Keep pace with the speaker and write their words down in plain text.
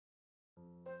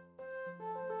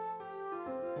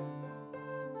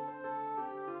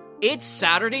It's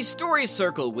Saturday Story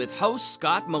Circle with host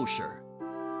Scott Mosher.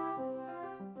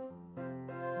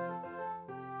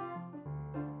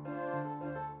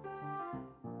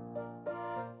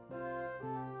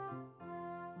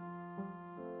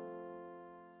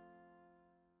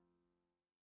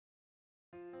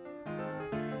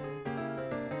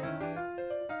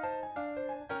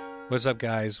 What's up,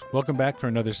 guys? Welcome back for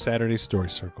another Saturday Story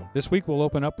Circle. This week we'll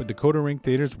open up with Dakota Ring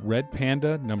Theater's Red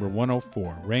Panda number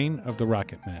 104, Reign of the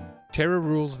Rocket Men. Terror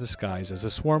rules the skies as a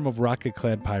swarm of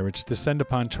rocket-clad pirates descend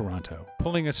upon Toronto,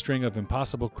 pulling a string of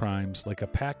impossible crimes like a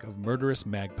pack of murderous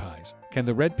magpies. Can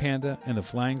the Red Panda and the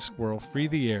Flying Squirrel free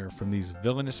the air from these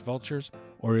villainous vultures,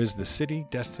 or is the city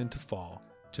destined to fall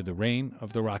to the reign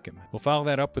of the Rocket Men? We'll follow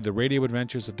that up with the radio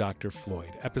adventures of Dr.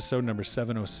 Floyd, episode number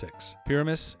 706,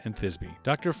 Pyramus and Thisbe.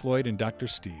 Dr. Floyd and Dr.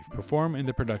 Steve perform in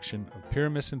the production of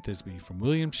Pyramus and Thisbe from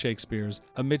William Shakespeare's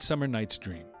A Midsummer Night's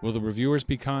Dream. Will the reviewers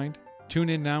be kind? Tune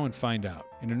in now and find out,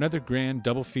 in another grand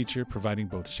double feature providing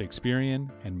both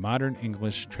Shakespearean and modern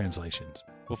English translations.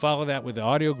 We'll follow that with the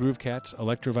Audio Groove Cats,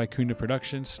 Electro Vicuna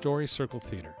Productions, Story Circle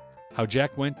Theater, How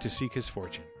Jack Went to Seek His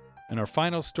Fortune. And our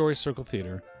final Story Circle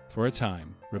Theater, for a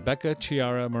time, Rebecca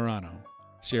Chiara Morano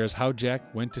shares How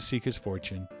Jack Went to Seek His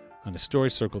Fortune on the Story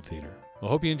Circle Theater. I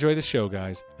hope you enjoy the show,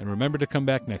 guys, and remember to come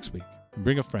back next week and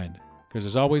bring a friend, because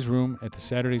there's always room at the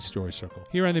Saturday Story Circle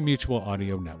here on the Mutual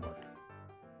Audio Network.